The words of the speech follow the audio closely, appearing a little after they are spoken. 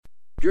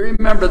Do you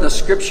remember the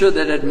scripture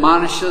that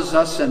admonishes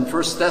us in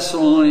 1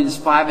 Thessalonians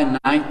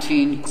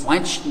 5:19?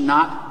 Quench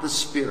not the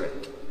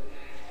spirit.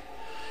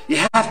 You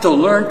have to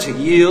learn to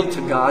yield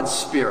to God's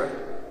Spirit.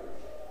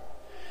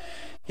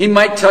 He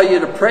might tell you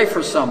to pray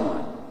for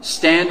someone,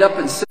 stand up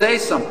and say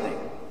something,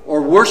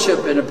 or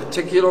worship in a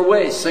particular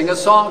way, sing a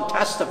song,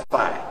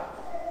 testify.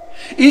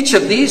 Each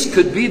of these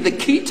could be the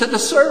key to the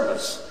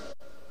service.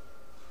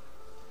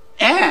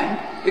 And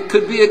it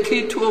could be a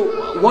key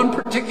to one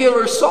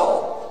particular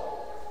soul.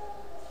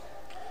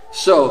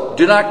 So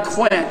do not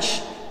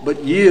quench,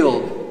 but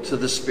yield to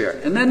the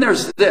Spirit. And then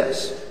there's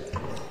this,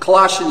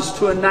 Colossians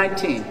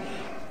 2:19.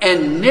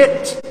 And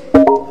knit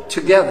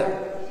together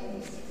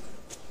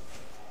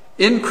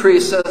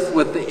increaseth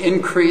with the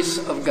increase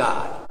of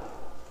God.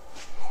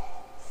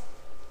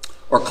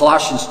 Or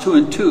Colossians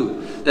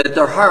 2:2, that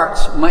their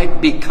hearts might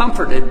be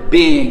comforted,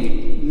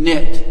 being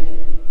knit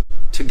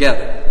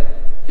together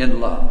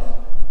in love.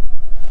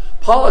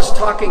 Paul is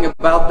talking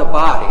about the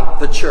body,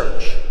 the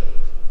church.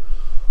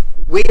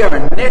 We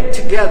are knit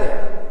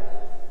together.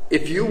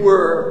 If you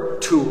were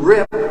to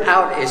rip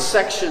out a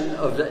section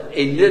of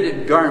a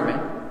knitted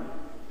garment,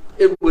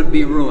 it would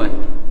be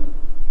ruined.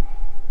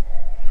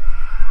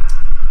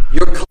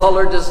 Your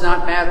color does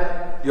not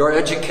matter. Your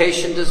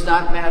education does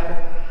not matter.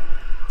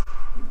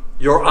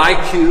 Your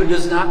IQ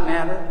does not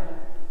matter.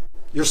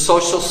 Your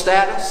social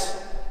status.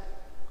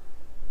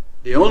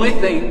 The only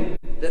thing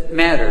that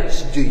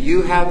matters, do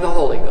you have the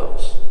Holy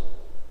Ghost?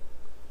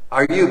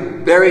 Are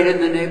you buried in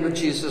the name of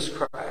Jesus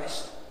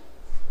Christ?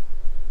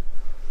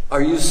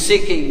 Are you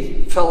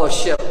seeking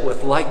fellowship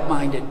with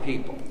like-minded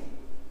people?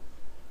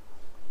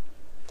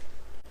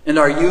 And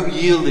are you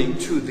yielding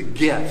to the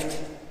gift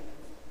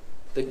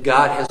that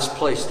God has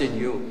placed in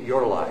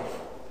your life?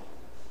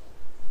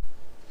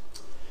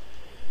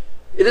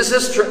 It is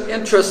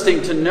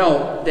interesting to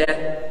note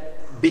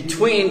that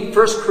between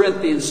 1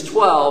 Corinthians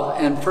 12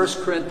 and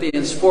 1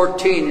 Corinthians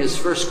 14 is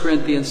 1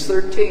 Corinthians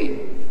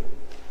 13.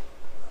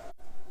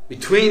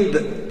 Between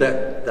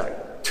the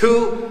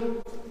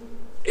two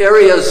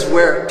areas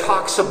where it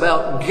talks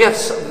about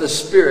gifts of the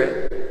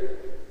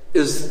Spirit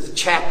is the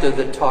chapter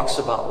that talks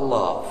about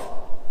love.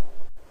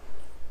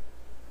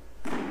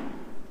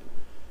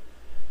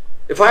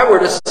 If I were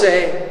to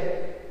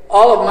say,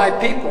 all of my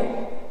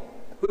people,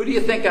 who do you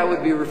think I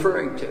would be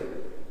referring to?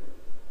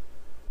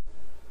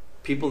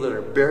 People that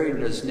are buried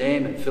in His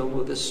name and filled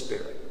with His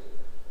Spirit.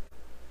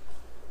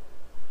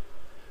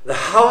 The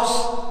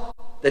house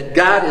that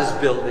God is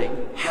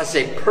building has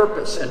a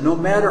purpose, and no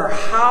matter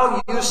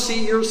how you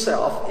see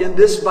yourself in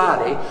this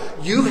body,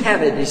 you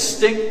have a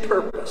distinct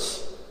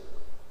purpose.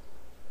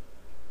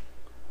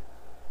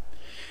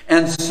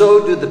 And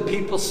so do the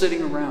people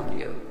sitting around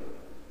you.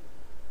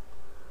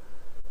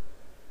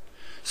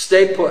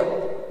 Stay put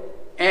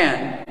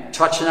and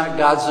touch not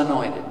God's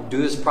anointed. Do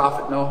His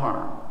prophet no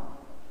harm.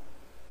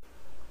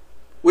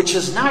 Which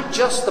is not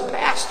just the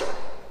pastor,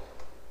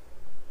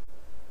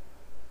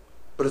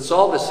 but it's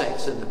all the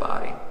saints in the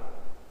body.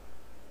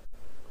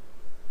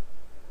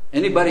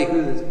 Anybody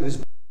who's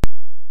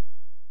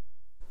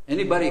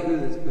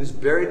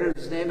buried in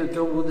His name and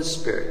filled with His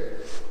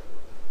Spirit,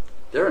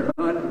 they're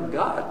anointed of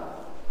God.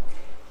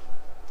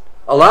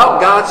 Allow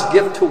God's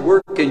gift to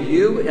work in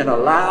you and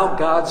allow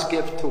God's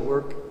gift to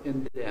work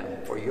in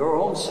them for your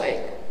own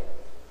sake.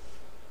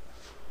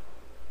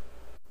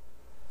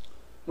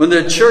 When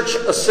the church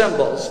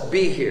assembles,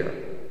 be here,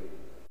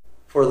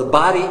 for the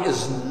body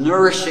is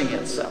nourishing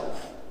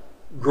itself,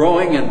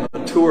 growing and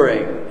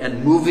maturing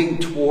and moving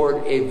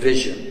toward a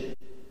vision.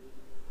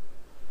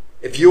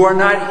 If you are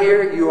not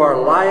here, you are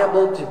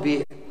liable to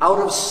be out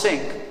of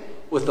sync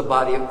with the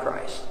body of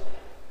Christ.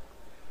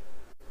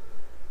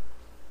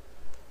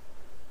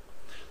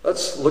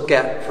 Let's look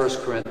at 1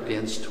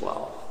 Corinthians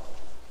 12.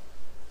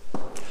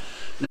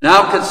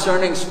 Now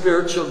concerning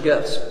spiritual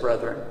gifts,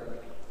 brethren,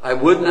 I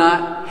would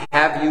not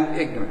have you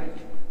ignorant.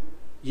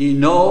 Ye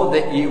know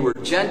that ye were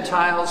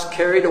Gentiles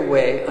carried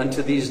away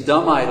unto these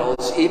dumb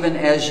idols, even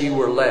as ye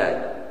were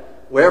led.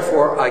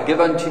 Wherefore I give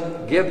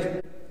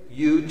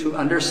you to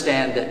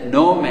understand that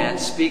no man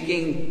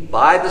speaking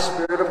by the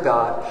Spirit of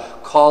God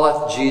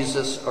calleth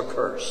Jesus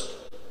accursed.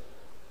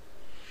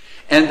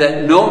 And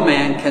that no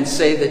man can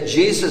say that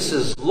Jesus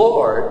is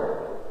Lord,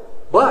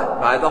 but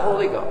by the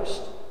Holy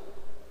Ghost.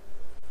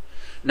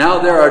 Now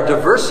there are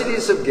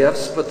diversities of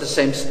gifts, but the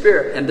same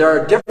Spirit. And there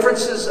are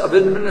differences of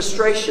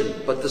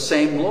administration, but the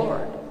same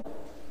Lord.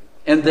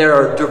 And there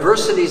are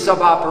diversities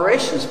of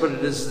operations, but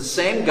it is the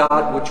same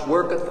God which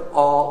worketh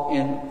all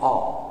in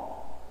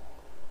all.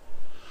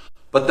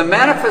 But the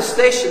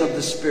manifestation of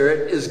the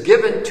Spirit is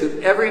given to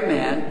every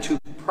man to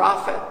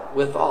profit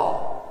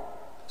withal.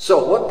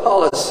 So what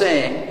Paul is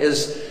saying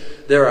is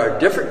there are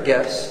different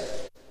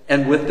gifts,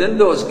 and within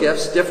those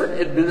gifts,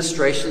 different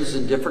administrations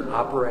and different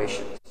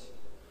operations.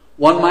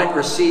 One might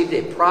receive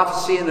a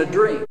prophecy in a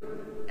dream,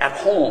 at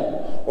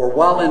home, or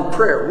while in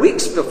prayer,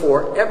 weeks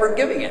before ever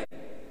giving it.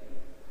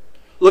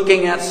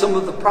 Looking at some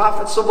of the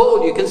prophets of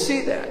old, you can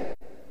see that.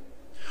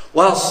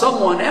 While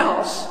someone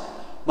else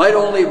might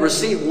only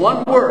receive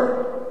one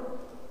word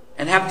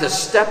and have to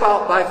step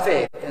out by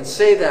faith and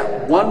say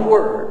that one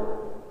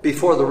word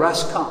before the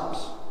rest comes.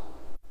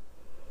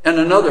 And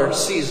another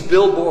sees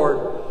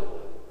billboard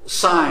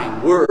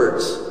sign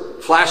words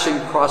flashing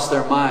across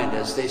their mind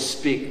as they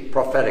speak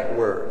prophetic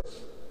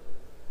words.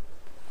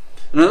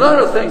 And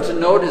another thing to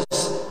note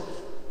is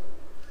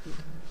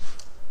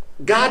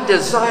God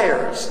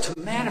desires to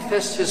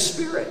manifest His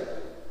Spirit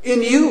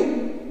in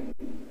you.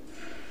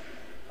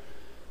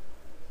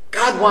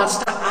 God wants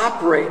to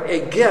operate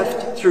a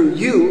gift through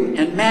you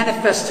and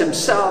manifest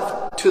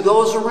Himself to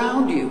those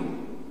around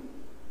you.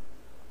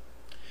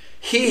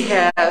 He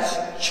has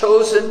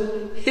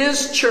chosen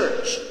His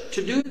church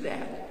to do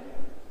that.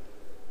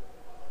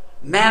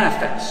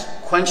 Manifest,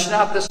 quench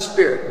not the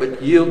Spirit,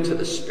 but yield to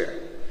the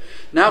Spirit.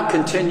 Now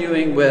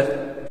continuing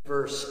with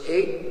verse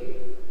 8.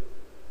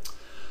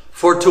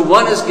 For to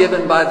one is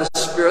given by the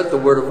Spirit the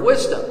word of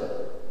wisdom,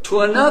 to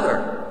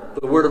another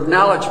the word of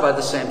knowledge by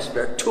the same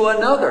Spirit, to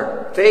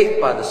another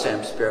faith by the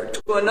same Spirit,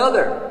 to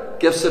another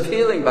gifts of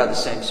healing by the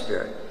same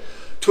Spirit,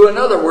 to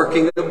another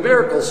working of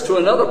miracles, to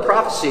another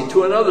prophecy,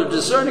 to another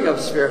discerning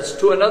of spirits,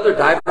 to another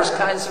diverse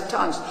kinds of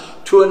tongues,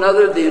 to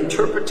another the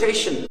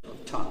interpretation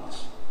of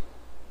tongues.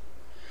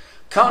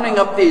 Counting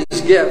up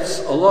these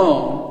gifts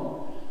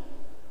alone,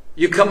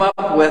 you come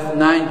up with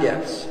 9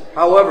 gifts.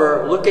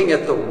 However, looking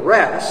at the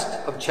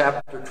rest of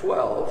chapter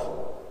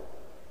 12,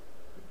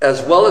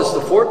 as well as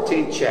the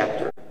 14th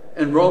chapter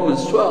in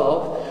Romans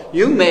 12,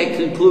 you may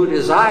conclude,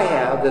 as I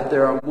have, that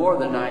there are more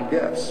than 9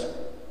 gifts.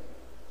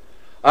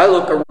 I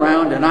look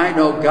around and I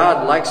know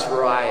God likes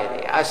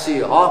variety. I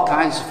see all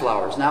kinds of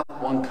flowers, not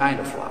one kind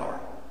of flower.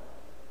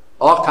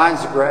 All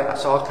kinds of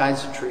grass, all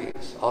kinds of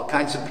trees, all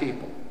kinds of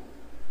people.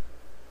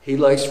 He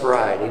likes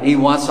variety, and He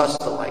wants us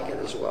to like it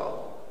as well.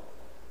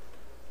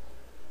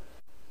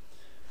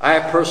 I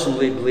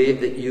personally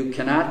believe that you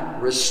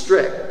cannot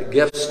restrict the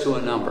gifts to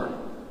a number.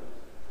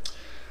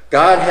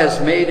 God has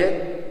made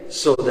it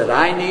so that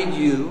I need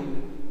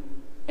you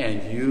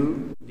and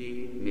you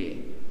need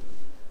me.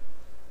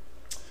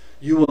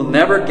 You will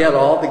never get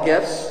all the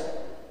gifts.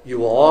 You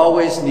will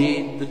always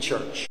need the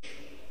church.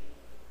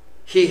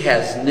 He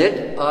has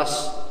knit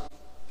us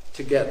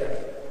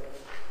together.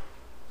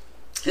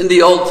 In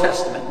the Old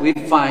Testament, we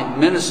find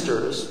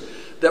ministers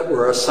that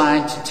were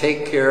assigned to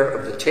take care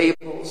of the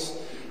tables,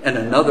 and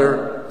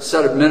another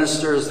set of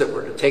ministers that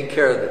were to take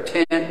care of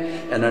the tent,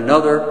 and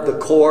another the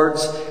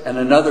cords, and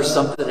another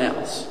something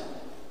else.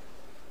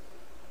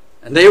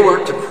 And they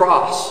were to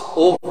cross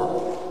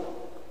over.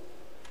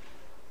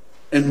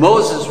 And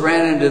Moses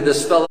ran into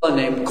this fellow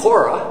named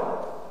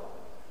Korah,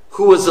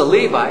 who was a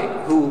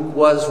Levite, who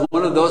was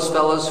one of those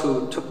fellows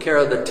who took care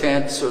of the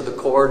tents or the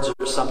cords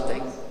or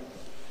something.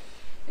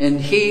 And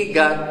he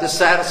got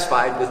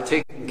dissatisfied with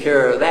taking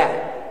care of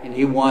that, and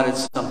he wanted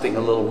something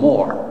a little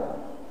more.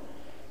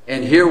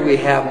 And here we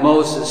have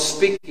Moses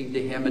speaking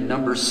to him in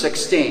Numbers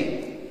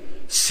 16.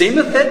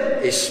 Seemeth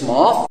it a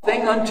small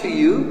thing unto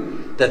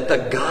you that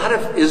the God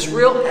of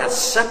Israel hath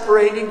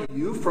separated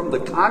you from the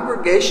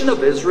congregation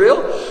of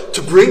Israel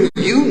to bring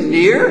you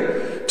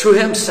near to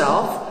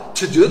Himself,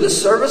 to do the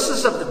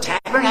services of the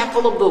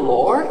tabernacle of the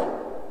Lord,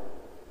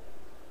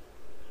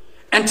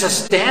 and to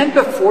stand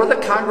before the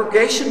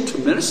congregation to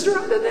minister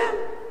unto them?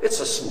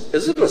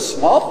 Is it a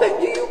small thing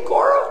to you,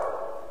 Korah?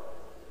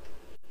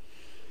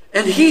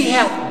 And He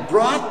hath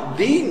brought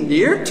thee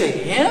near to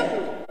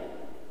Him,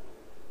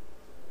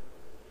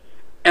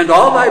 and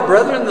all thy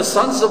brethren, the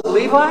sons of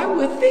Levi,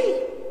 with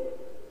thee.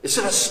 Is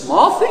it a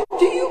small thing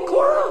to you,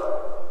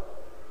 Korah?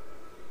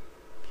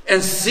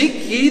 And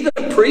seek ye the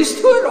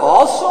priesthood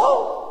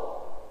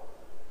also?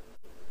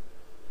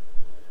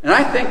 And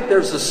I think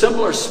there's a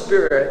similar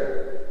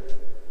spirit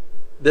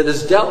that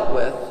is dealt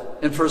with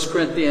in 1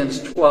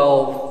 Corinthians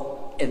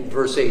 12 and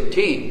verse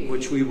 18,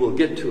 which we will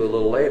get to a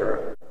little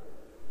later.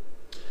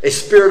 A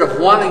spirit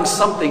of wanting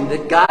something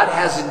that God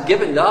hasn't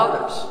given to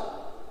others,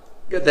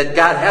 that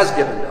God has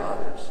given to others.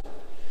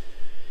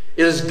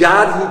 It is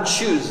God who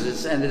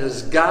chooses, and it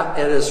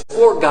is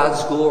for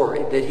God's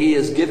glory that He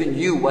has given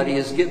you what He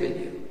has given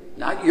you.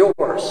 Not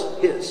yours,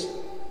 His.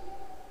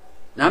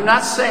 Now, I'm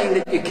not saying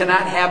that you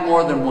cannot have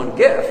more than one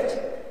gift,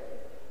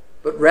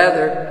 but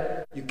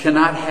rather you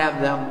cannot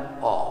have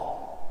them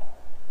all.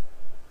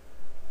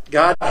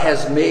 God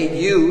has made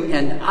you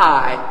and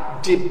I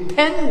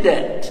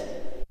dependent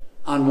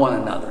on one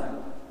another.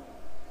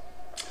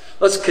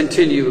 Let's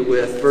continue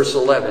with verse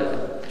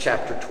 11,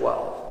 chapter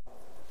 12.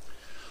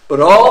 But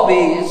all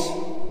these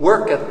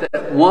worketh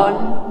that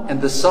one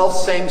and the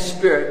selfsame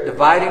Spirit,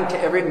 dividing to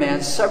every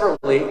man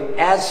severally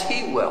as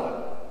He will.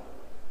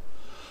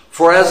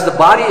 For as the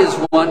body is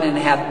one and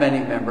hath many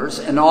members,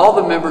 and all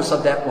the members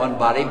of that one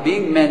body,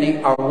 being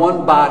many, are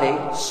one body,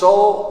 so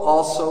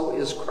also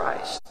is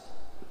Christ.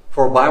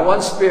 For by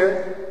one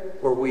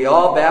Spirit were we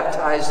all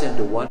baptized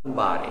into one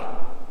body.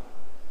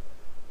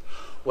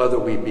 Whether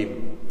we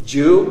be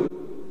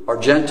Jew or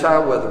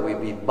Gentile, whether we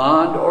be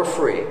bond or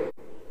free,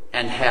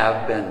 and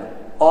have been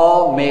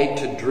all made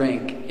to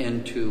drink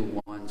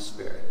into one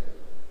Spirit.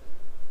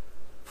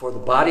 For the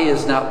body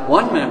is not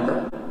one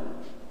member,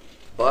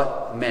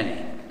 but of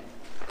many.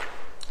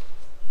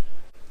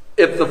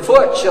 If the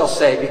foot shall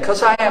say,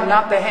 because I am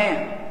not the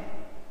hand,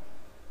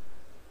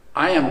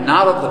 I am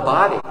not of the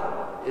body,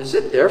 is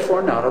it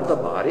therefore not of the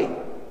body?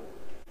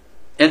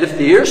 And if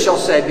the ear shall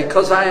say,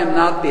 because I am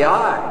not the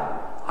eye,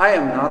 I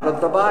am not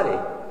of the body,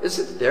 is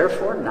it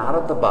therefore not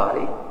of the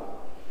body?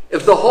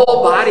 If the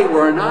whole body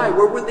were an eye,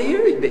 where would the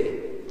hearing be?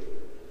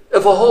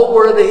 If a whole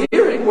were the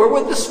hearing, where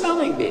would the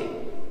smelling be?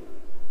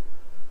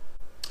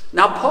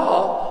 Now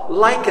Paul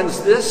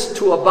likens this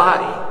to a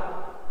body,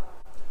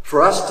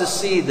 for us to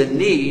see the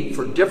need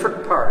for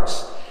different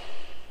parts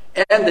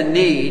and the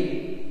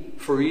need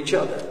for each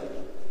other.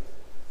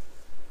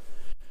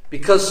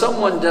 Because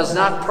someone does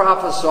not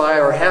prophesy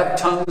or have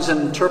tongues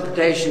and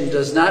interpretation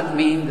does not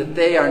mean that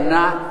they are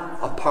not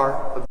a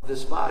part of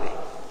this body.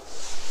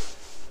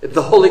 If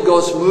the Holy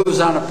Ghost moves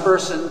on a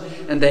person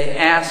and they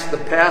ask the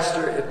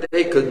pastor if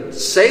they could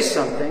say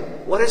something,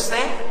 what is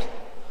that?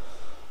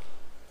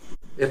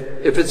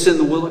 If it's in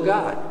the will of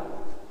God.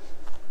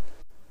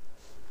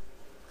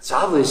 It's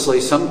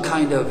obviously some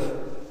kind of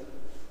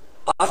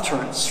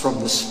utterance from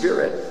the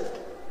Spirit.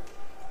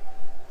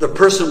 The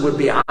person would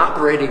be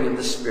operating in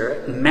the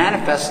Spirit,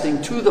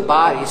 manifesting to the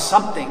body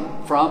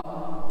something from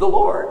the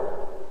Lord.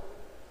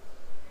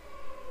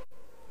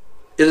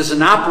 It is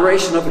an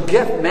operation of a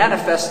gift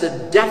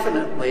manifested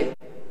differently,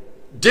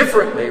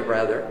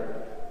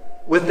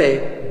 with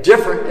a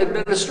different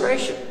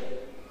administration.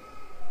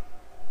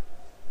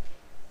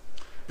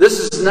 This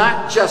is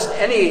not just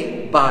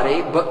any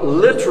body, but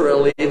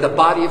literally the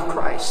body of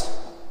Christ.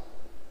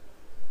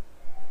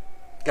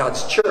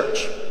 God's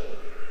church,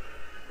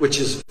 which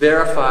is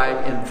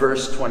verified in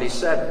verse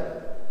 27.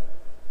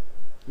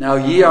 Now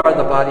ye are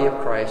the body of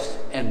Christ,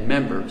 and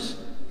members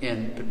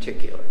in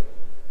particular.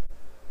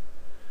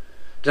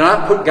 Do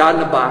not put God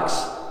in a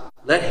box.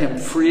 Let him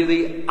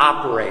freely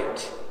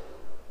operate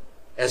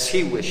as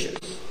he wishes.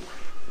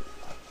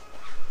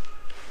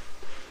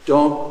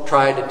 Don't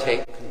try to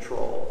take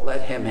control.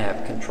 Let him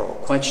have control.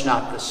 Quench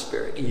not the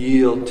Spirit.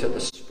 Yield to the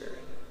Spirit.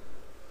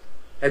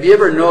 Have you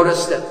ever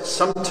noticed that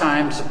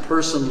sometimes a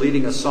person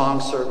leading a song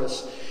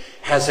service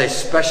has a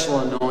special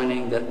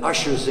anointing that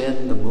ushers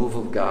in the move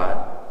of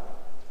God?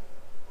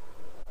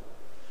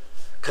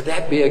 Could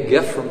that be a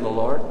gift from the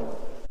Lord?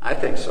 I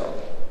think so.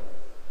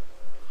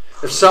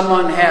 If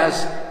someone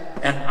has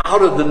an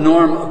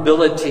out-of-the-norm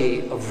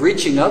ability of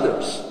reaching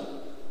others,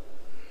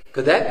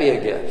 could that be a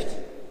gift?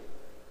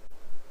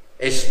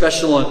 A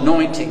special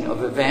anointing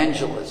of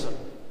evangelism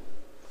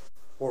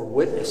or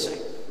witnessing.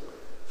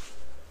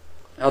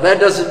 Now that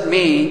doesn't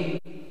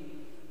mean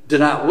do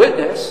not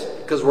witness,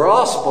 because we're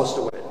all supposed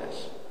to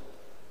witness.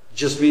 It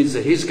just means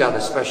that he's got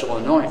a special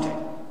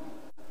anointing.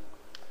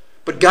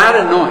 But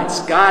God anoints.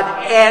 God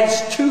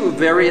adds to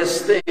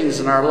various things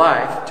in our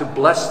life to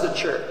bless the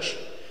church.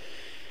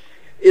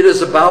 It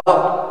is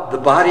about the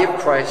body of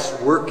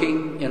Christ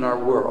working in our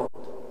world.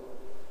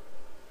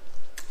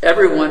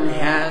 Everyone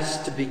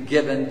has to be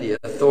given the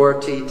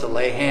authority to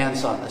lay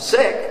hands on the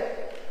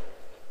sick.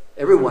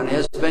 Everyone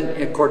has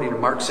been, according to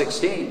Mark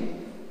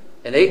 16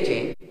 and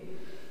 18,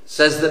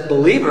 says that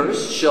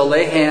believers shall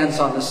lay hands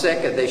on the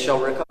sick and they shall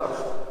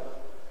recover.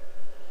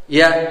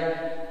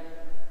 Yet,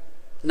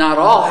 not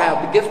all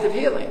have the gift of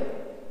healing.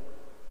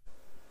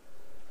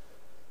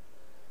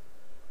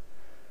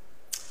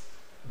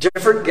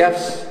 Different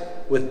gifts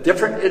with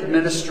different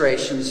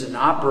administrations and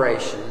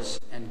operations,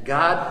 and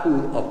God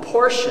who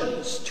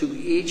apportions to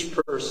each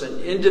person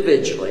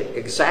individually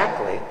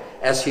exactly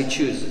as he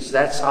chooses.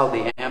 That's how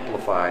the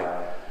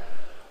Amplified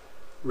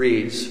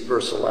reads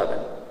verse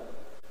 11.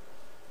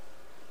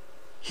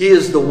 He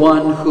is the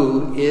one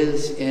who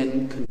is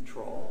in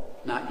control,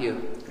 not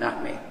you,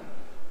 not me.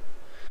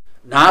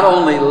 Not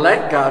only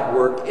let God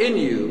work in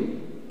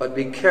you, but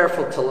be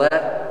careful to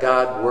let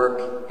God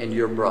work in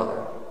your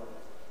brother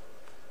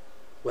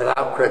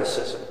without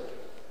criticism.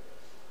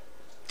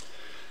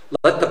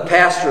 Let the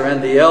pastor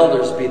and the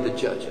elders be the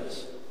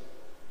judges,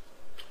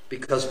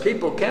 because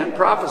people can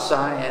prophesy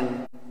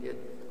and it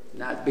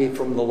not be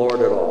from the Lord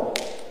at all.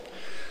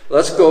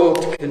 Let's go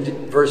to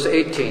verse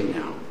 18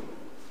 now.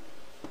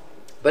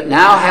 But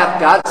now hath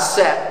God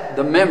set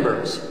the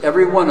members,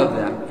 every one of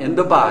them, in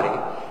the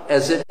body,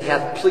 as it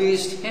hath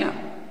pleased him.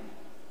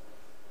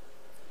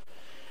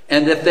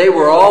 And if they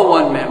were all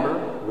one member,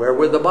 where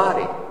were the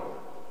body?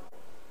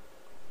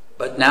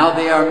 But now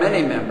they are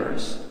many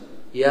members,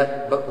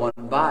 yet but one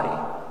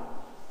body.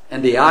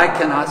 And the eye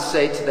cannot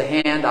say to the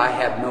hand, I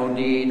have no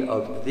need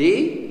of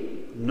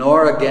thee,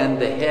 nor again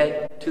the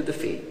head to the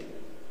feet.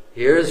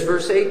 Here's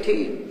verse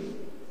 18.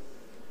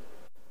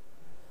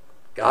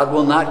 God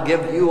will not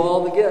give you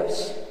all the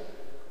gifts.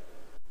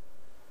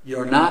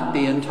 You're not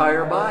the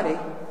entire body.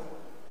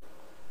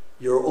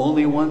 You're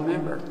only one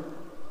member.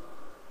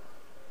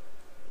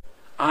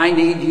 I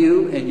need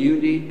you and you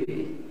need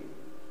me.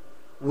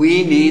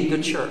 We need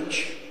the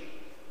church.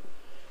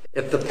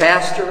 If the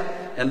pastor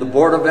and the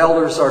board of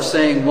elders are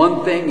saying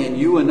one thing and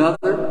you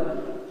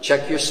another,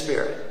 check your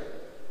spirit.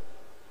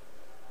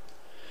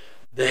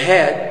 The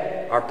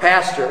head, our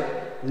pastor,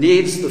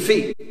 needs the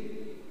feet.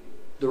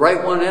 the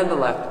right one and the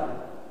left one.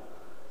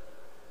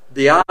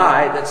 The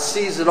eye that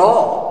sees it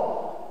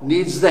all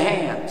needs the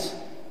hands.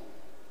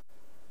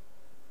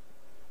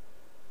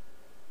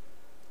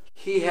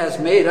 He has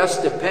made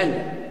us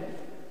dependent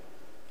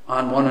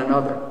on one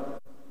another.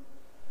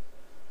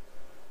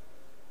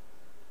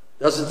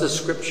 Doesn't the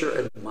scripture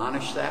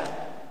admonish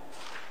that?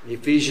 In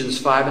Ephesians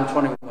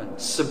 5:21,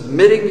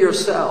 submitting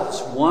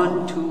yourselves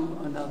one to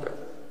another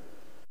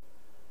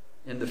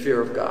in the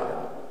fear of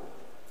God.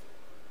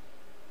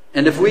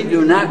 And if we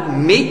do not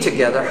meet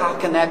together, how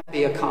can that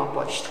be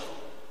accomplished?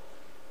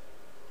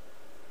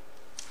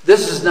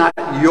 This is not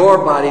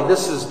your body,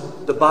 this is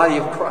the body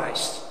of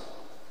Christ.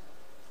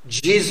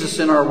 Jesus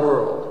in our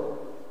world.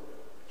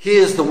 He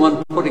is the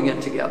one putting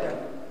it together.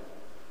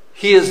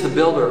 He is the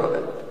builder of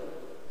it.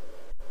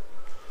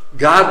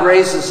 God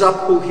raises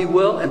up who He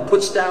will and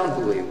puts down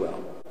who He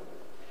will.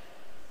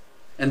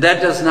 And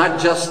that does not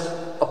just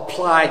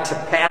apply to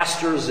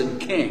pastors and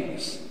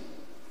kings,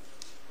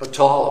 but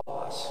to all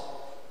of us.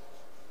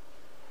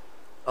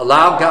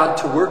 Allow God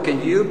to work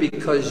in you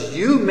because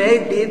you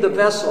may be the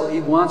vessel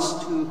He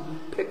wants to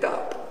pick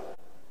up.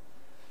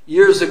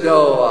 Years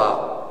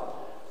ago,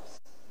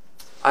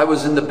 I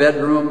was in the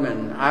bedroom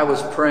and I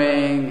was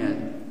praying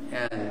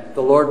and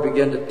the Lord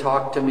began to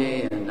talk to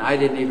me and I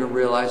didn't even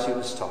realize He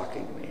was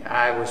talking to me.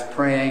 I was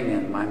praying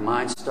and my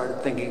mind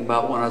started thinking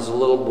about when I was a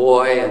little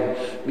boy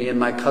and me and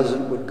my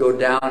cousin would go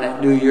down at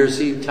New Year's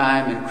Eve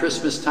time and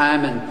Christmas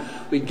time and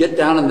we'd get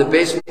down in the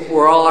basement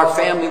where all our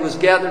family was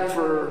gathered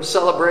for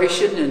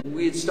celebration and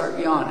we'd start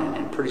yawning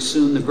and pretty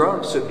soon the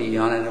grown-ups would be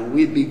yawning and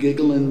we'd be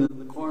giggling in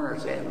the corner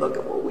saying, look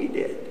at what we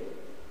did.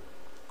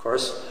 Of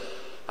course,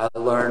 I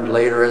learned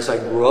later as I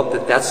grew up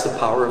that that's the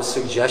power of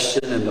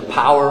suggestion and the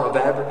power of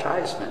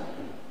advertisement.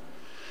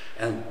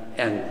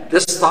 And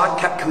this thought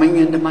kept coming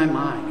into my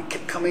mind. It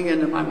kept coming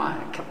into my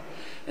mind.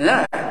 And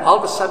then all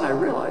of a sudden I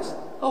realized,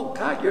 oh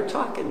God, you're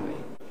talking to me.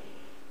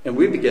 And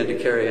we began to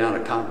carry on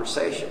a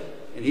conversation.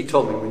 And He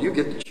told me, when you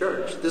get to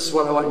church, this is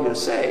what I want you to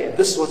say. And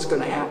this is what's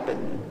going to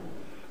happen.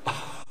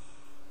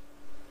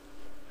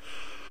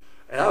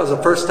 And that was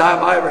the first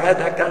time I ever had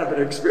that kind of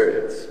an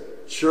experience.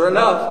 Sure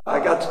enough, I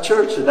got to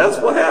church and that's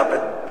what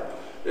happened.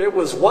 It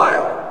was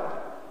wild.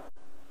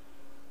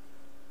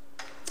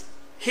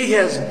 He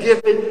has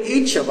given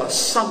each of us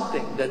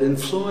something that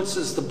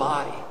influences the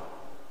body.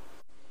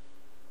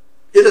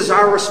 It is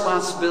our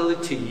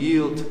responsibility to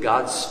yield to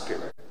God's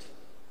Spirit,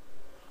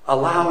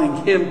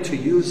 allowing Him to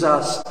use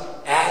us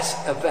as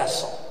a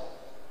vessel.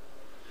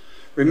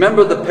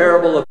 Remember the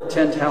parable of the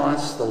 10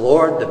 talents? The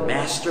Lord, the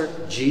Master,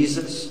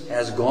 Jesus,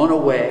 has gone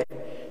away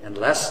and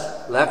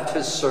left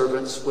His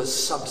servants with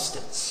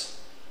substance.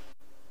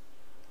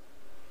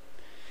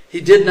 He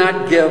did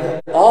not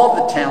give all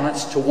the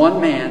talents to one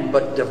man,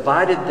 but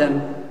divided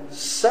them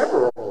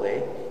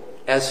severally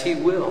as He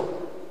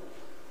willed.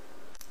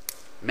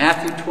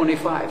 Matthew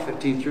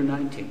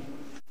 25:15-19.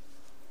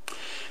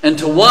 And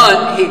to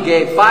one He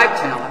gave 5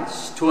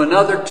 talents, to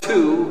another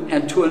 2,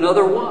 and to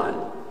another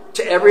 1.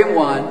 To every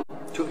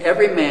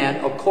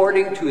man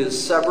according to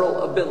his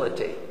several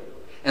ability.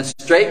 And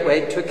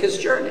straightway took his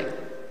journey.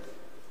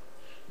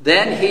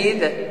 Then he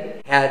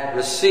that had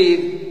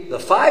received the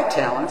 5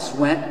 talents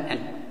went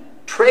and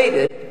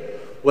traded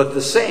with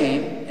the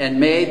same and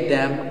made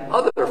them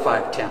other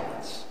 5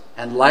 talents.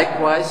 And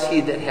likewise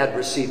he that had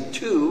received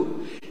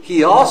 2,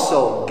 he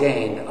also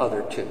gained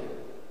other 2.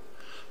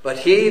 But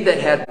he that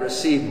had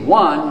received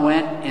 1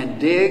 went and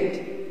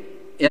digged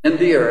in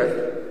the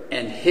earth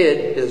and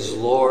hid his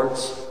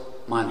Lord's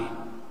money.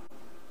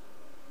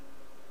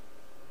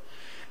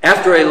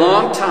 After a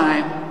long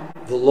time,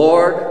 the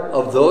Lord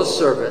of those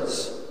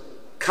servants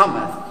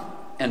cometh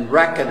and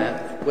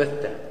reckoneth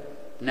with them.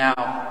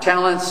 Now,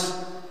 talents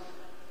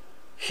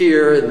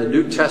here in the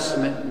New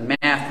Testament,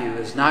 Matthew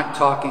is not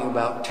talking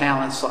about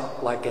talents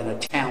like in a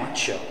talent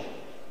show.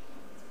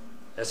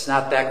 That's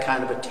not that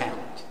kind of a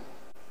talent.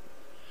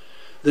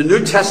 The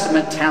New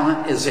Testament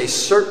talent is a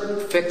certain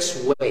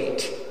fixed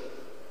weight,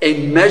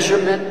 a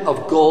measurement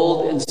of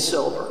gold and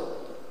silver.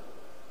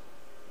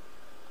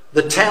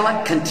 The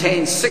talent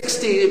contains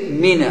 60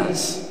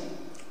 minas,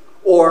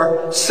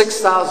 or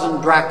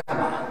 6,000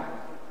 drachma.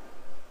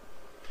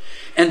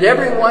 And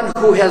everyone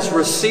who has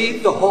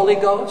received the Holy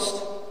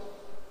Ghost,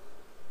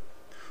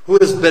 who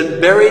has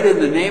been buried in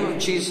the name of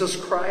Jesus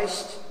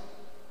Christ,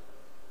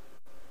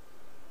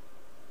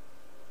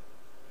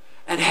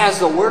 and has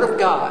the Word of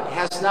God,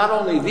 has not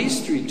only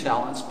these 3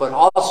 talents, but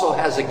also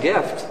has a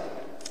gift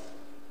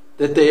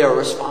that they are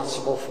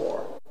responsible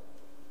for.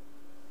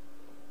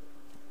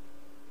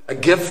 A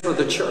gift for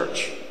the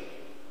church.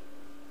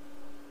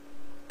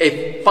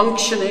 A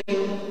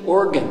functioning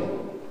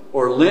organ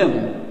or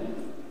limb.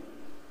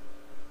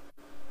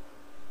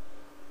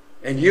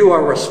 And you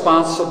are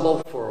responsible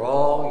for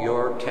all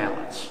your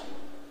talents.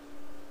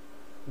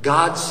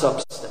 God's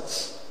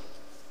substance.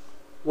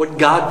 What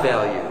God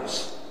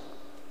values.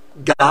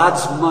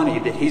 God's money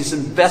that He's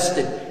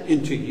invested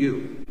into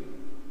you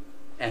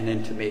and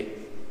into me.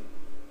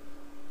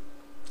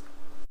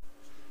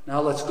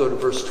 Now let's go to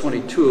verse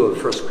 22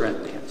 of 1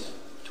 Corinthians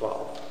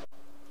 12.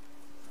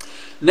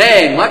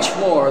 Nay, much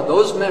more,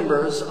 those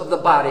members of the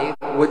body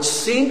which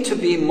seem to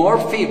be more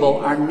feeble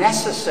are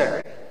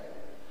necessary.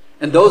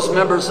 And those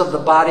members of the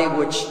body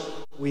which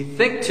we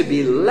think to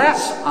be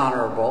less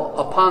honorable,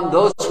 upon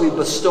those we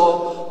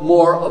bestow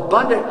more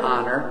abundant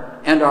honor,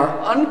 and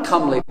our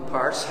uncomely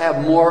parts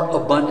have more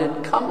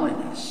abundant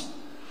comeliness.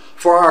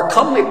 For our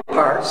comely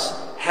parts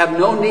have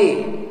no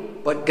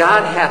need, but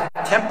God hath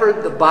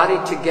tempered the body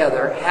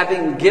together,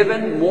 having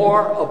given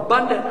more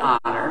abundant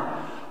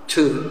honor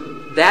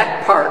to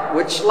that part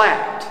which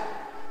lacked,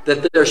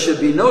 that there should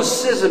be no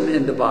schism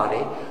in the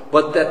body,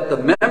 but that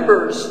the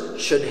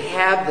members should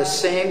have the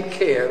same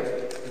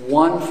care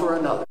one for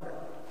another.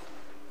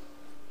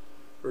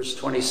 Verse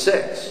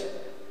 26,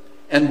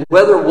 and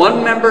whether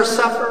one member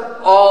suffer,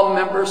 all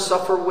members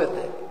suffer with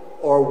it.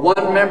 Or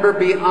one member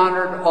be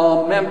honored,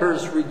 all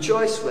members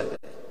rejoice with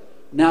it.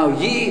 Now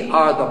ye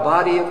are the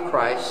body of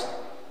Christ,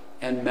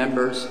 and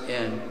members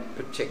in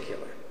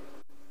particular.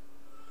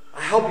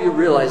 I hope you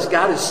realize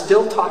God is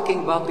still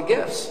talking about the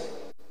gifts.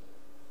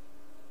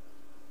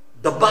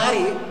 The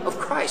body of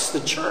Christ, the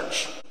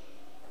church.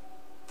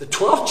 The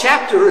 12th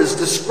chapter is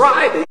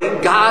describing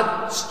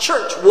God's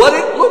church, what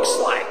it looks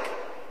like.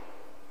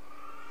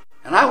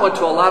 And I went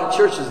to a lot of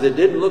churches that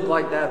didn't look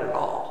like that at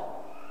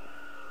all.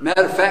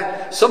 Matter of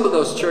fact, some of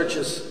those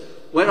churches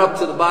went up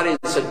to the body and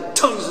said,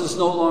 tongues is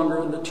no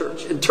longer in the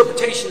church.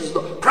 Interpretation is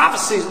no,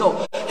 prophecy is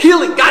no,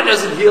 healing, God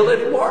doesn't heal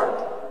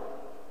anymore.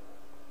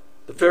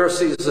 The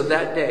Pharisees of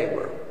that day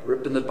were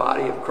ripping the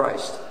body of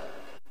Christ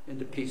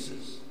into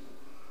pieces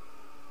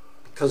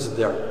because of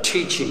their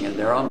teaching and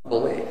their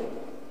unbelief.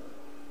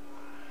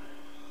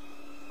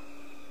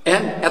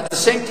 And at the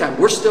same time,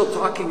 we're still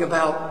talking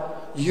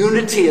about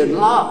unity and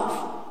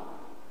love.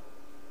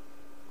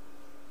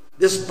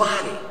 This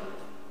body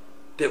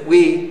that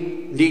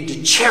we need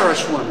to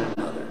cherish one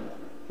another.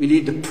 We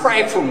need to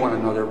pray for one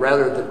another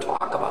rather than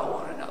talk about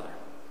one another.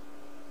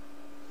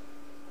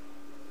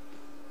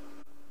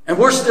 And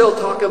we're still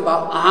talking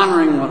about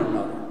honoring one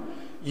another.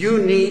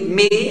 You need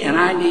me and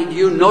I need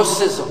you. No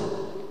schism.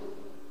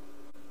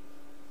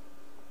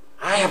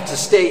 I have to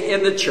stay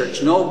in the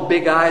church. No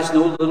big I's,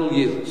 no little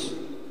U's.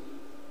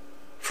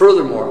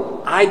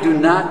 Furthermore, I do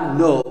not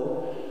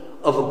know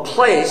of a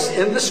place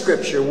in the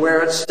scripture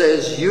where it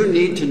says you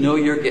need to know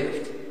your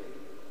gift.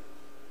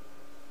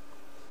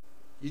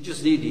 You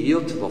just need to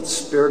yield to the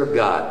Spirit of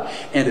God.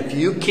 And if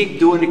you keep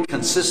doing it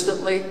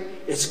consistently,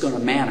 it's going to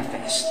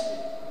manifest.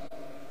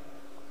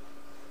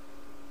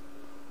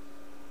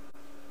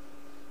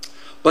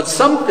 But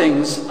some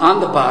things on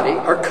the body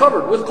are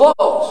covered with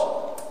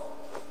clothes,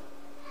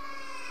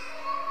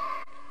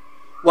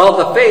 while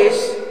the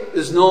face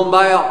is known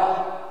by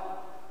all.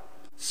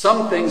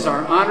 Some things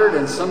are honored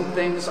and some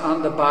things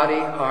on the body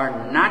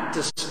are not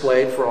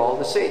displayed for all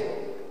to see.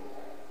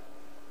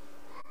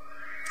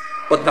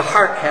 But the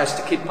heart has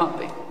to keep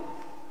pumping.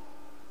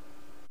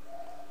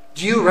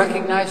 Do you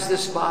recognize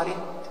this body?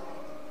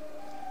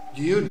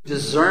 Do you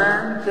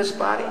discern this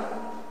body?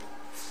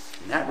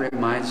 And that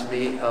reminds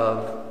me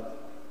of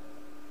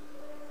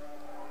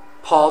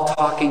Paul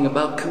talking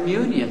about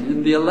communion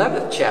in the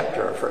 11th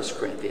chapter of 1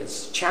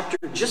 Corinthians, chapter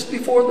just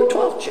before the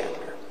 12th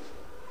chapter.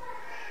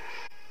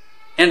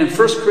 And in 1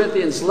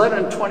 Corinthians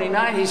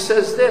 11:29, he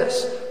says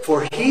this,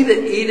 for he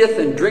that eateth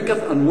and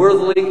drinketh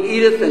unworthily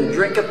eateth and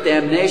drinketh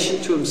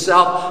damnation to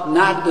himself,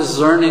 not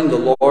discerning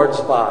the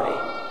Lord's body.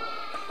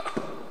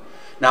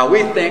 Now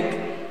we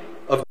think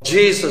of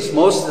Jesus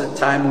most of the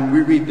time when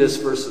we read this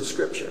verse of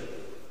Scripture.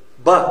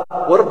 But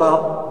what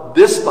about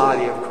this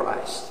body of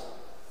Christ?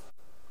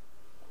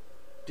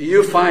 Do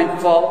you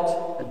find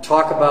fault and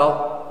talk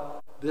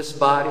about this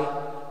body?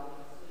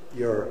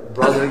 Your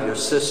brother, your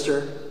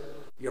sister,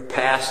 your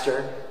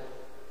pastor,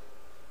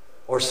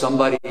 or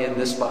somebody in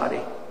this body,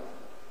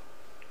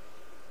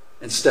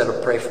 instead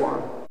of pray for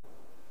them?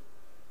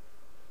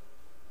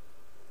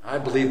 I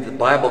believe the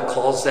Bible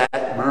calls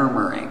that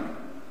murmuring.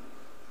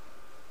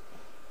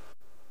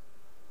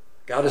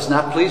 God is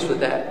not pleased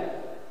with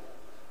that.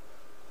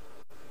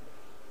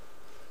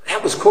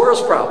 That was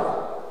Korah's problem.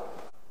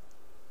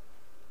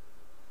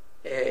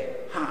 Hey,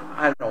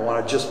 I don't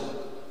want to just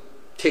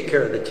take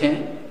care of the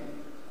tent.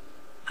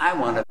 I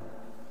want to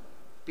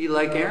be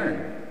like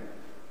Aaron.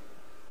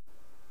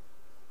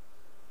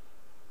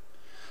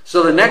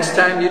 So the next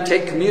time you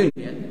take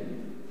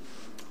communion,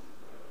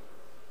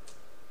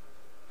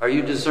 are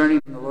you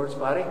discerning the Lord's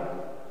body?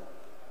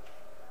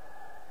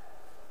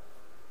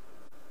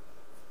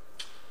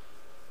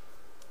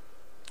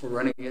 We're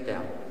running it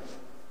down.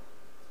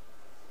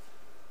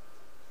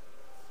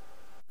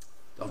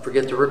 Don't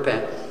forget to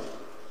repent.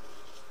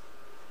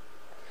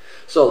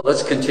 So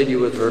let's continue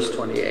with verse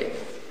 28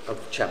 of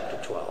chapter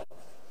 12.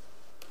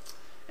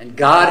 And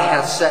God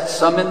hath set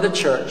some in the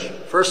church,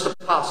 first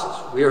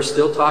apostles. We are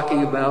still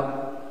talking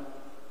about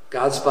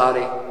God's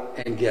body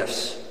and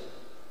gifts.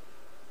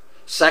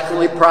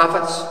 Secondly,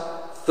 prophets.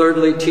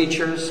 Thirdly,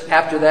 teachers.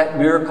 After that,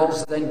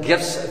 miracles. Then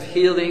gifts of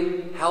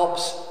healing,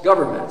 helps,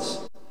 governments.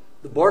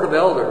 The board of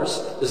elders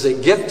is a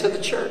gift to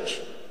the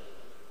church.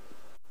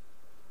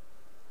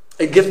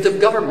 A gift of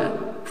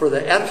government for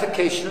the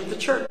edification of the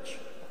church.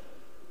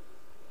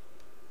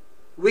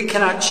 We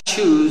cannot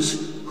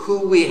choose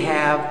who we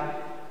have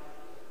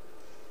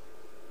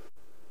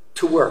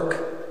to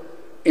work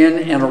in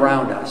and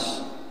around us,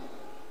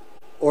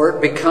 or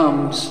it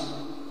becomes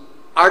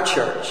our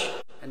church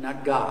and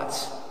not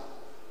God's.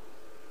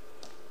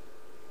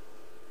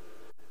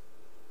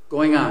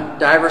 Going on,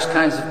 diverse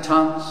kinds of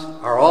tongues.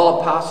 Are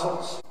all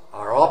apostles?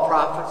 Are all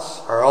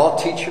prophets? Are all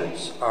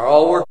teachers? Are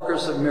all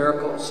workers of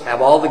miracles?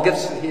 Have all the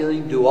gifts of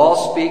healing? Do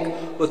all speak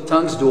with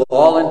tongues? Do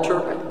all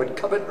interpret? But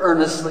covet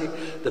earnestly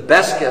the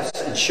best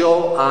gifts, and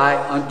show I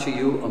unto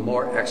you a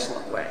more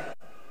excellent way.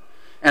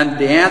 And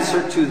the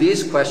answer to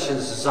these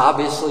questions is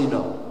obviously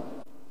no.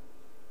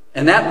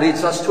 And that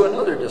leads us to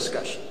another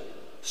discussion.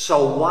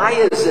 So why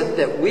is it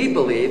that we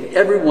believe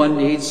everyone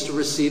needs to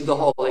receive the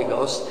Holy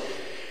Ghost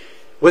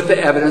with the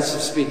evidence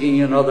of speaking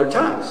in other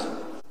tongues?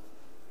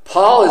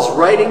 Paul is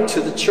writing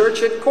to the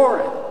church at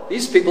Corinth.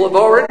 These people have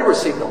already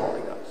received the Holy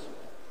Ghost.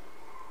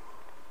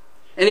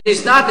 And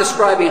he's not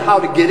describing how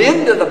to get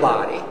into the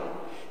body.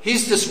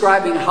 He's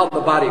describing how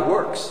the body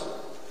works,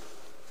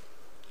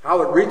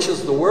 how it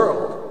reaches the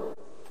world,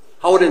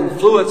 how it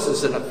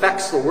influences and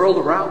affects the world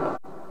around them.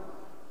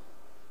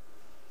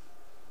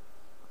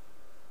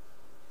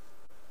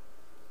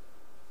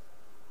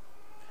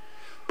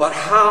 But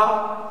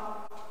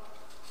how,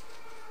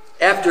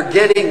 after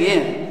getting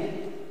in,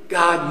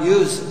 God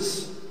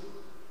uses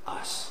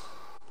us.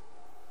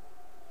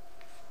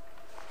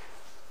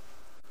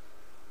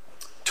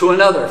 To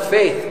another,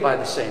 faith by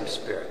the same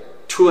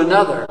Spirit. To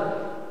another,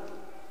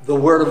 the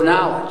word of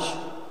knowledge.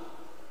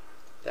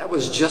 That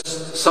was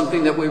just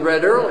something that we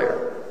read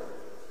earlier.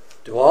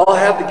 Do all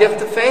have the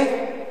gift of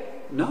faith?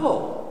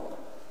 No.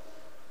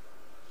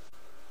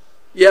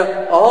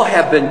 Yet all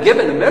have been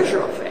given a measure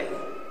of faith.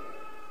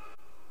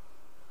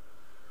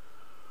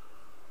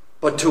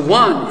 But to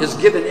one is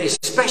given a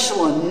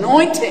special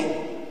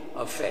anointing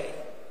of faith.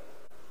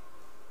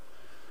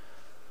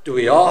 Do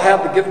we all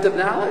have the gift of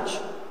knowledge?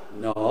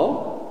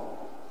 No.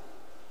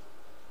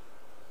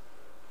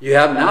 You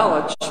have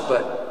knowledge,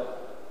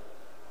 but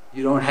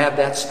you don't have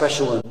that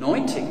special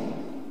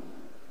anointing.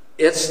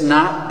 It's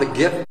not the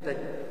gift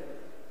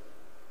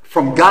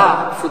from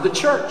God for the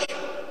church.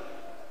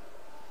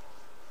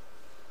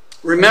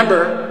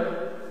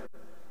 Remember,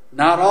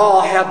 not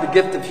all have the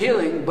gift of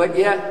healing, but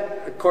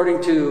yet,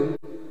 according to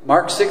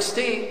Mark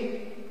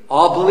 16,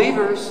 all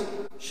believers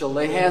shall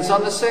lay hands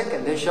on the sick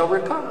and they shall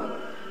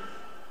recover.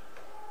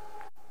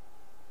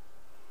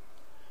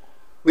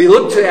 We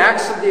look to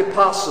Acts of the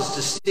Apostles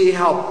to see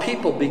how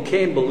people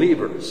became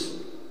believers,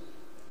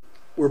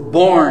 were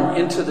born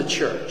into the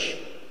church,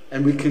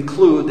 and we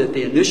conclude that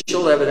the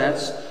initial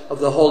evidence of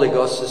the Holy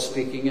Ghost is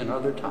speaking in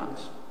other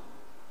tongues.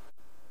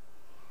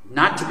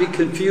 Not to be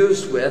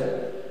confused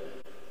with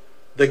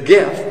the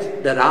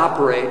gift that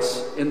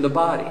operates in the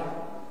body.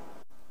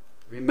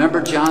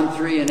 Remember John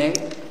 3 and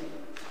 8?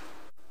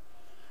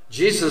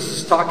 Jesus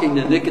is talking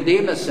to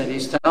Nicodemus and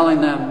he's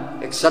telling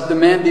them, except a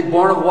man be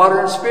born of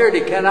water and spirit,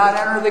 he cannot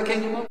enter the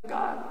kingdom of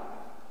God.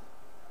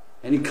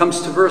 And he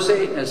comes to verse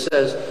 8 and it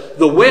says,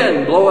 the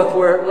wind bloweth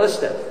where it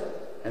listeth,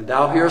 and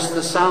thou hearest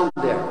the sound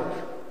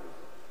thereof,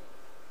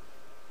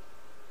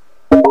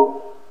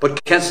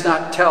 but canst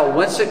not tell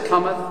whence it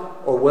cometh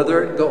or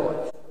whither it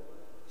goeth.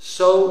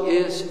 So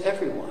is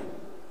everyone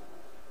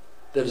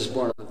that is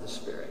born of the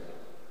Spirit.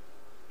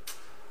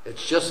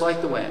 It's just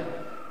like the wind.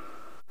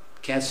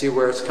 Can't see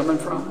where it's coming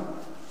from,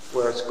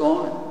 where it's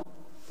going,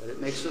 but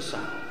it makes a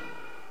sound.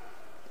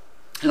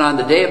 And on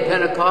the day of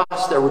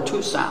Pentecost, there were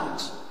two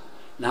sounds.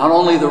 Not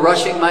only the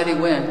rushing mighty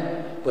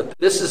wind, but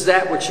this is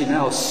that which you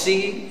now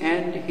see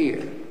and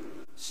hear.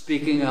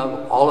 Speaking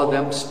of all of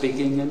them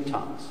speaking in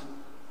tongues.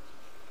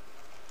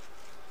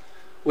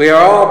 We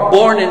are all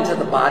born into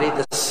the body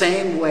the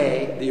same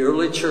way the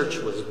early church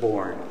was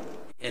born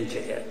into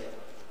it.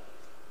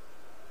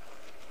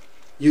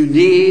 You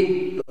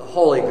need the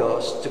Holy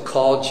Ghost to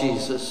call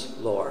Jesus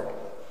Lord.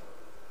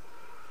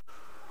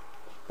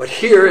 But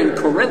here in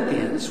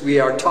Corinthians, we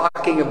are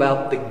talking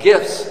about the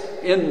gifts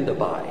in the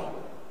body.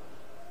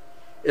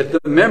 If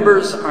the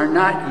members are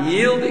not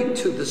yielding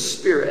to the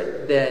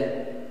Spirit,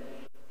 then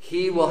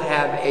he will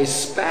have a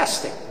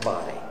spastic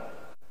body.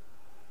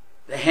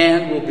 The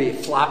hand will be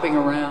flopping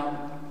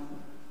around.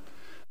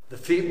 The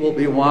feet will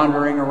be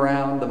wandering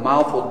around. The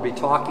mouth will be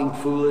talking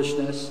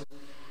foolishness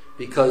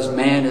because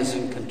man is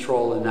in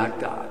control and not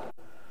God.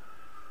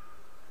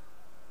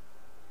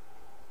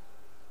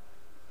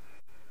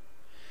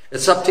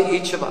 It's up to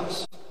each of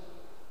us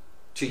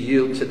to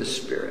yield to the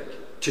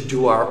Spirit, to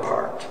do our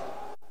part,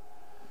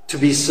 to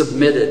be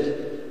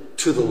submitted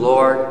to the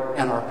Lord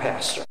and our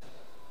pastor,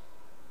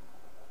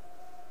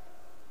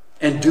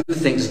 and do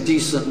things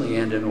decently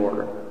and in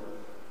order,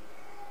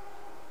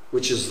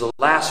 which is the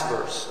last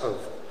verse of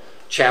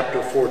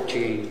chapter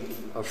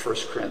 14 of 1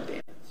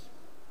 Corinthians.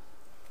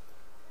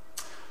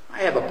 I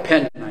have a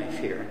penknife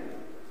here.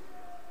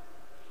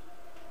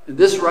 And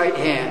this right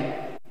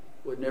hand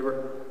would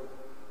never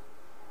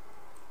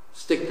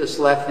stick this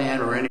left hand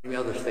or any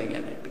other thing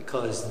in it,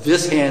 because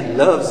this hand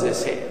loves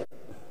this hand.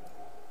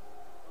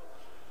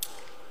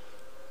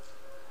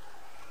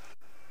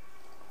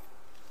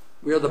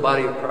 We are the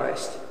body of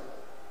Christ,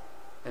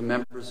 and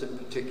members in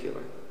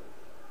particular.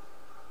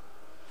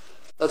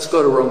 Let's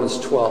go to Romans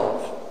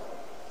 12.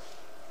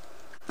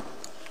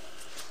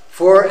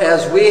 For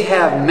as we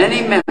have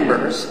many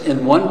members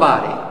in one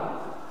body,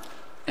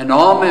 and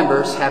all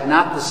members have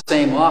not the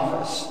same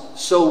office,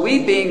 so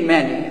we, being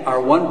many,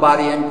 are one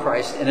body in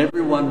Christ, and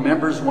everyone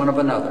members one of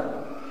another.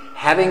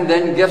 Having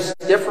then gifts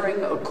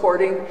differing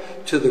according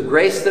to the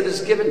grace that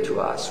is given to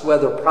us,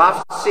 whether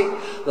prophecy,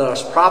 let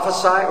us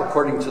prophesy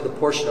according to the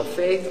portion of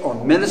faith, or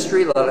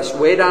ministry, let us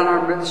wait on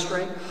our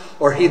ministering,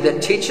 or he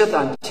that teacheth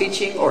on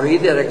teaching, or he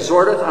that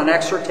exhorteth on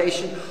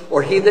exhortation,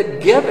 or he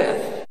that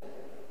giveth,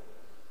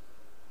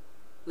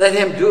 let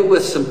him do it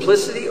with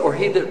simplicity, or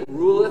he that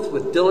ruleth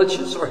with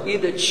diligence, or he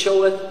that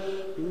showeth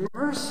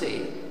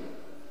mercy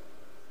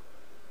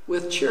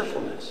with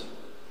cheerfulness.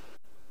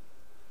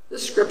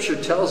 This scripture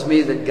tells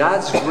me that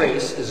God's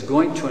grace is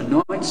going to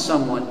anoint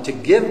someone to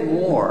give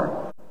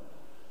more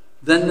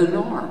than the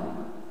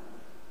norm.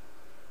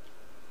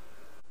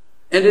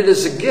 And it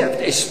is a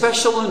gift, a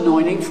special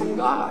anointing from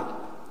God.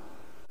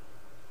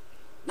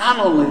 Not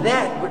only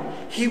that,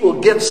 but he will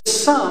give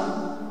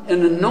some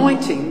an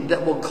anointing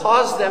that will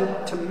cause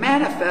them to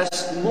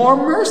manifest more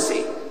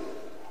mercy.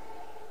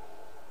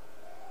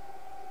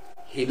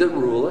 He that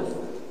ruleth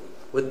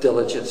with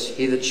diligence,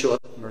 he that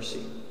showeth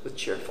mercy with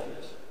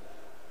cheerfulness.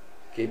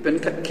 Keep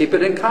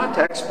it in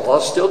context. Paul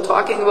is still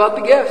talking about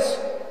the gifts.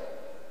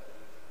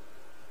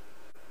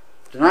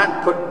 Do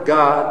not put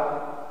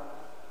God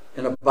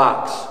in a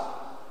box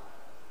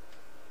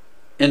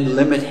and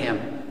limit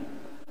him.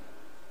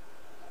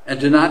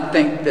 And do not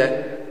think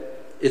that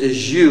it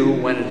is you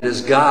when it is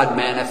God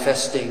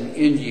manifesting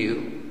in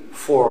you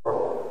for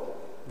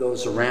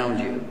those around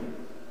you.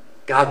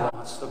 God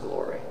wants the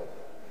glory.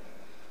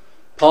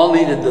 Paul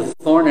needed the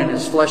thorn in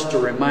his flesh to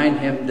remind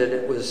him that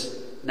it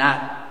was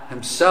not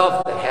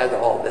himself that had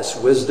all this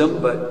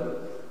wisdom,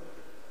 but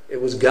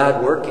it was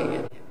God working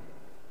in him.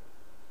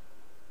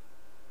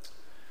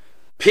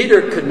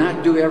 Peter could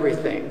not do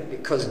everything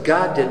because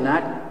God did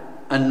not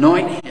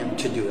anoint him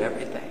to do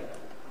everything.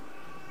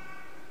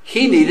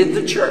 He needed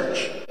the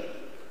church.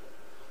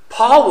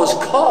 Paul was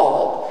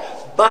called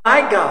by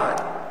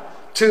God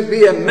to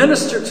be a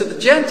minister to the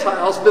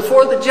Gentiles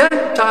before the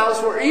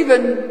Gentiles were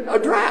even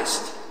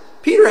addressed.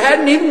 Peter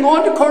hadn't even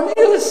gone to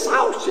Cornelius'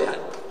 house yet.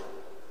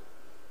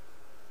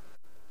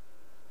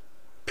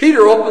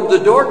 Peter opened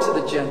the door to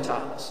the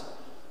Gentiles,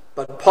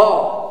 but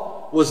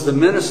Paul was the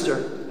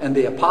minister and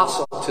the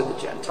apostle to the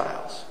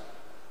Gentiles.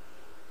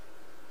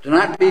 Do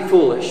not be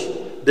foolish.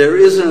 There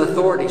is an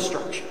authority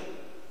structure.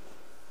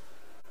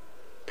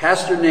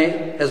 Pastor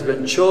Nate has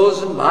been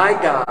chosen by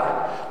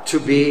God to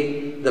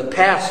be the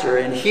pastor,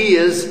 and he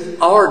is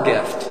our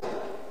gift.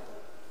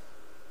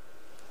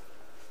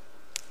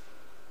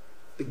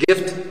 The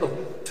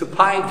gift to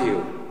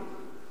Pineview.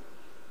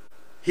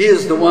 He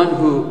is the one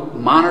who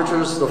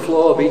monitors the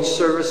flow of each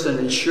service and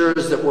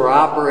ensures that we're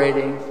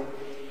operating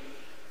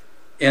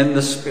in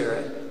the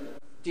Spirit,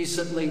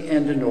 decently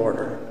and in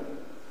order.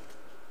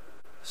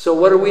 So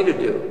what are we to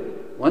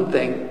do? One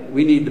thing,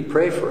 we need to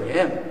pray for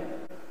him,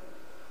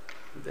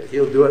 that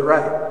he'll do it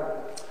right.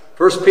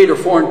 1 Peter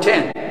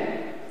 4:10,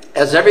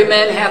 as every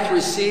man hath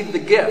received the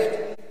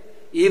gift,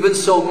 even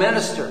so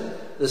minister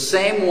the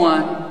same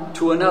one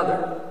to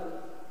another.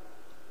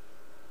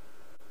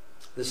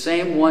 The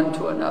same one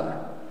to another.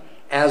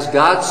 As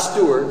God's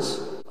stewards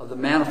of the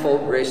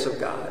manifold grace of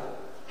God.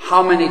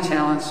 How many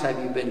talents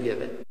have you been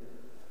given?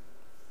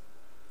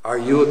 Are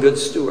you a good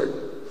steward?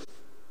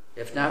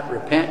 If not,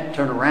 repent,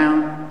 turn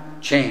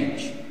around,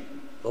 change.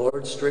 The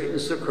Lord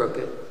straightens the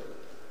crooked.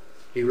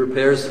 He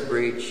repairs the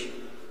breach.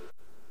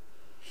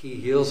 He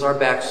heals our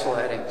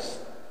backslidings.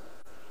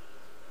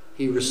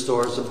 He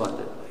restores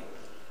abundantly.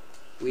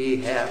 We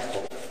have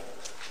hope.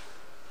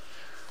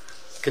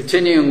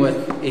 Continuing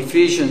with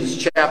Ephesians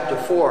chapter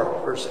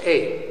 4, verse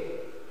 8.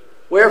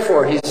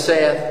 Wherefore he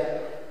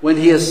saith, when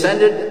he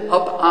ascended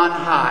up on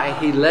high,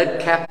 he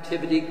led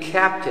captivity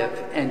captive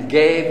and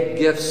gave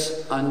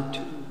gifts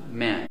unto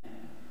men.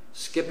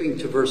 Skipping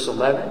to verse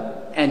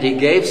 11. And he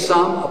gave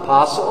some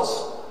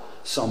apostles,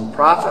 some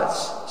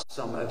prophets,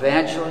 some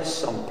evangelists,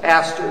 some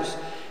pastors,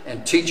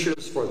 and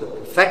teachers for the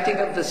perfecting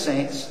of the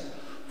saints,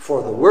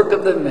 for the work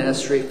of the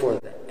ministry, for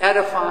the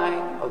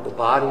edifying of the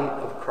body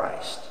of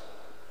Christ,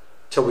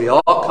 till we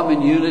all come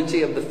in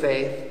unity of the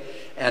faith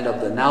and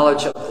of the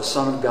knowledge of the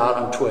Son of God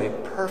unto a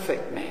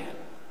perfect man.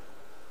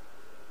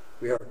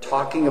 We are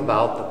talking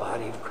about the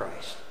body of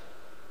Christ,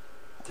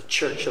 the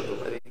church of the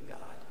living God,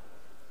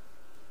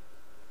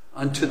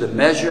 unto the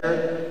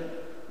measure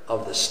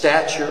of the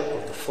stature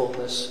of the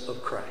fullness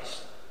of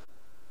Christ.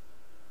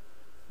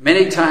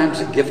 Many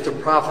times a gift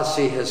of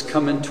prophecy has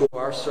come into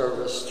our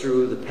service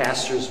through the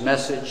pastor's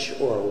message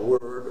or a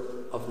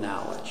word of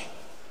knowledge.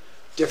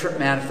 Different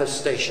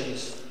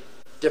manifestations,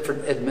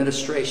 different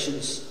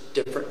administrations,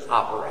 different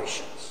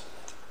operations.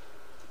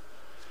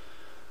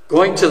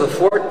 Going to the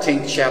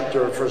 14th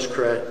chapter of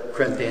 1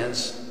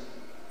 Corinthians,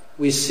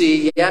 we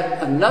see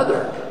yet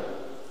another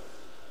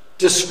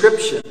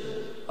description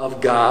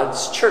of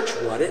God's church,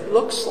 what it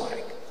looks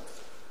like.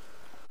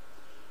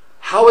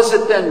 How is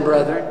it then,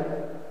 brethren,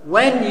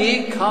 when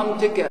ye come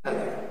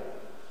together?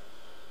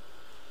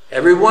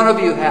 Every one of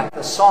you hath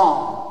a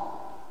psalm,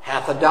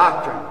 hath a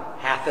doctrine,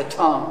 hath a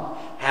tongue,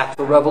 hath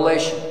a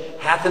revelation,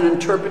 hath an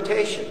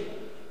interpretation.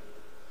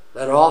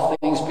 Let all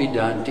things be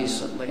done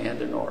decently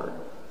and in order.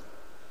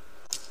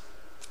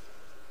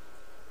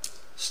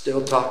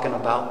 Still talking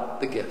about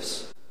the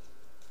gifts.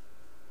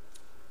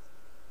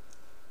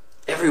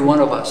 Every one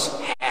of us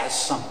has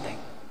something.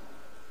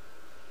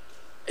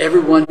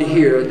 Everyone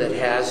here that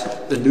has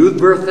the new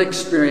birth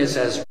experience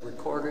as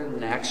recorded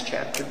in Acts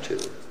chapter 2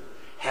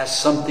 has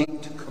something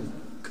to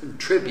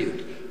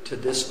contribute to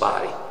this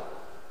body.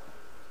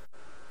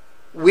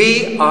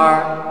 We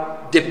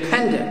are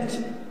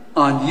dependent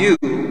on you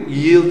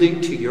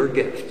yielding to your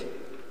gift.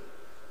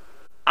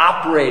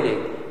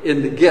 Operating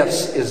in the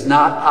gifts is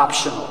not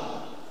optional.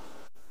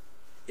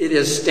 It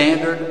is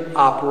standard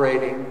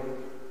operating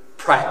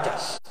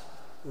practice.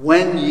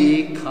 When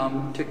ye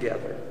come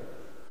together,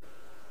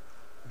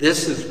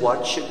 this is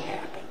what should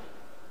happen.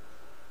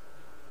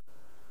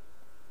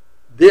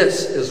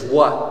 This is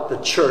what the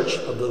church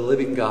of the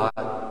living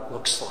God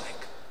looks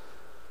like.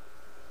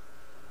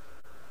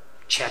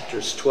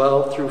 Chapters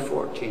 12 through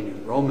 14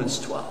 in Romans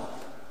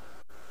 12.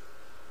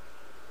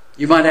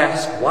 You might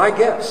ask, why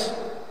gifts?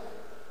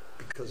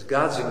 Because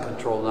God's in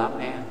control, not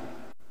man.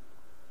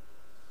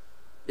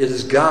 It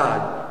is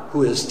God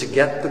who is to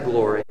get the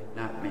glory,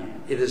 not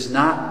man. It is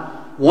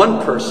not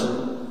one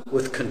person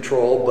with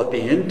control, but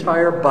the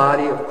entire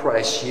body of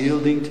Christ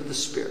yielding to the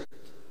Spirit.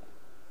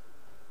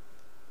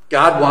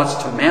 God wants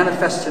to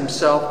manifest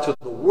himself to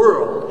the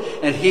world,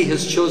 and he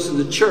has chosen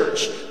the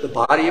church, the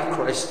body of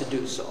Christ, to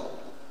do so.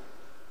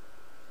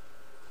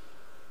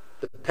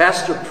 The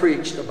pastor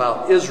preached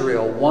about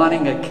Israel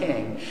wanting a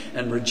king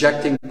and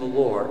rejecting the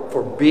Lord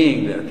for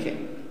being their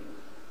king.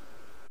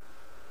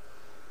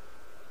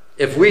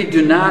 If we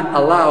do not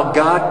allow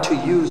God to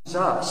use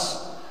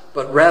us,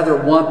 but rather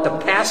want the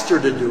pastor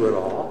to do it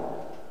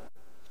all,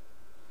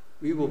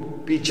 we will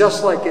be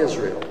just like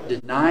Israel,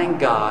 denying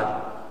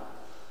God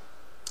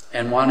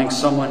and wanting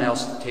someone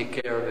else to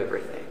take care of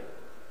everything.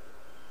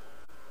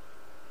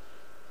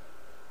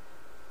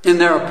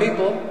 And there are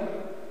people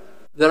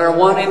that are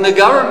wanting the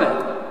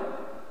government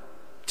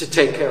to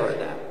take care of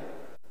them.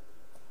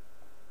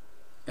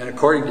 And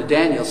according to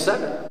Daniel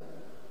 7,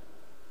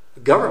 the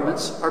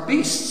governments are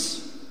beasts.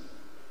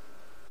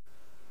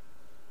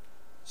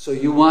 So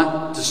you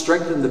want to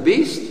strengthen the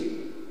beast?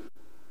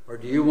 Or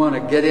do you want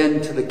to get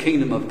into the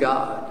kingdom of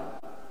God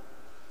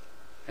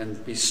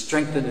and be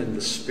strengthened in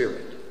the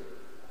Spirit?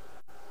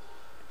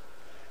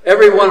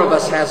 Every one of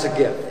us has a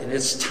gift, and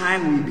it's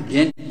time we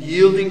begin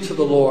yielding to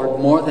the Lord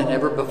more than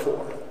ever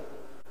before.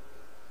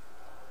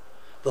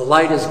 The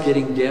light is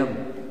getting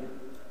dim.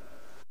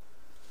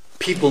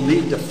 People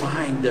need to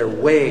find their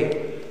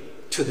way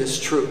to this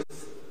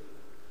truth.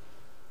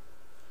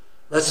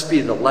 Let's be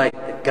the light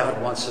that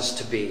God wants us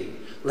to be.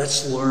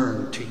 Let's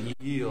learn to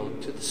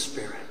yield to the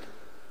Spirit.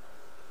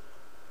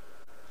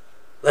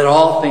 Let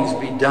all things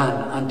be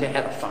done unto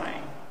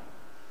edifying.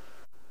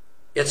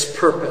 Its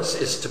purpose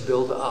is to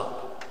build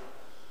up.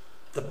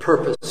 The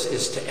purpose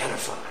is to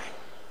edify.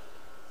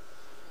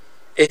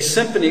 A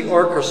symphony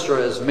orchestra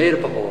is made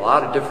up of a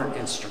lot of different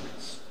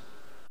instruments,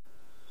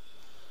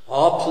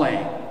 all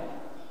playing,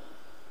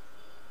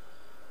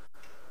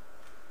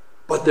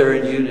 but they're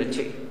in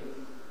unity.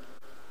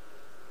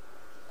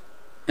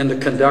 And the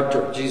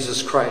conductor,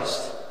 Jesus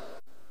Christ,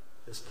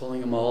 is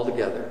pulling them all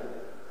together.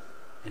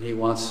 And he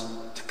wants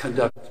to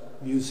conduct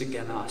music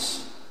in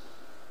us,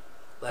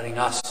 letting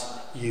us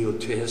yield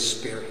to his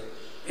Spirit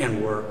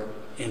and work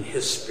in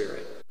his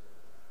Spirit.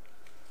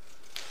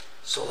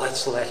 So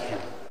let's let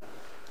him.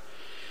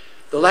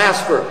 The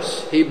last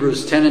verse,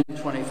 Hebrews 10 and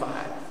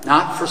 25.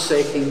 Not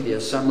forsaking the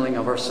assembling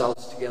of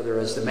ourselves together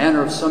as the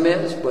manner of some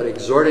is, but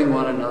exhorting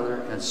one another,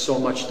 and so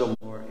much the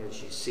more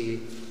as ye see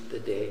the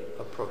day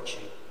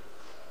approaching.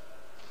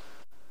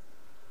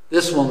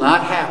 This will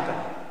not happen.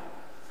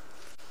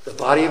 The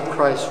body of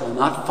Christ will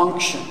not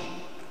function,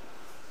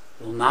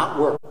 will not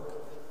work,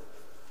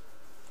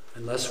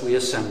 unless we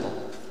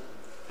assemble,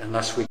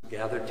 unless we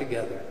gather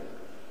together,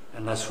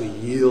 unless we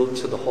yield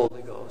to the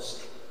Holy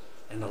Ghost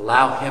and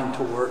allow him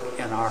to work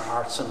in our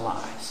hearts and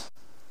lives.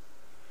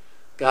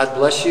 God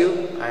bless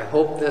you. I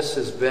hope this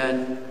has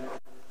been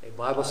a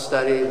Bible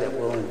study that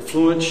will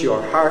influence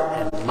your heart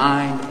and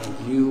mind,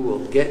 and you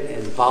will get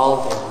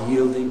involved in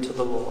yielding to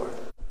the Lord.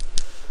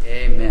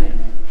 Amen.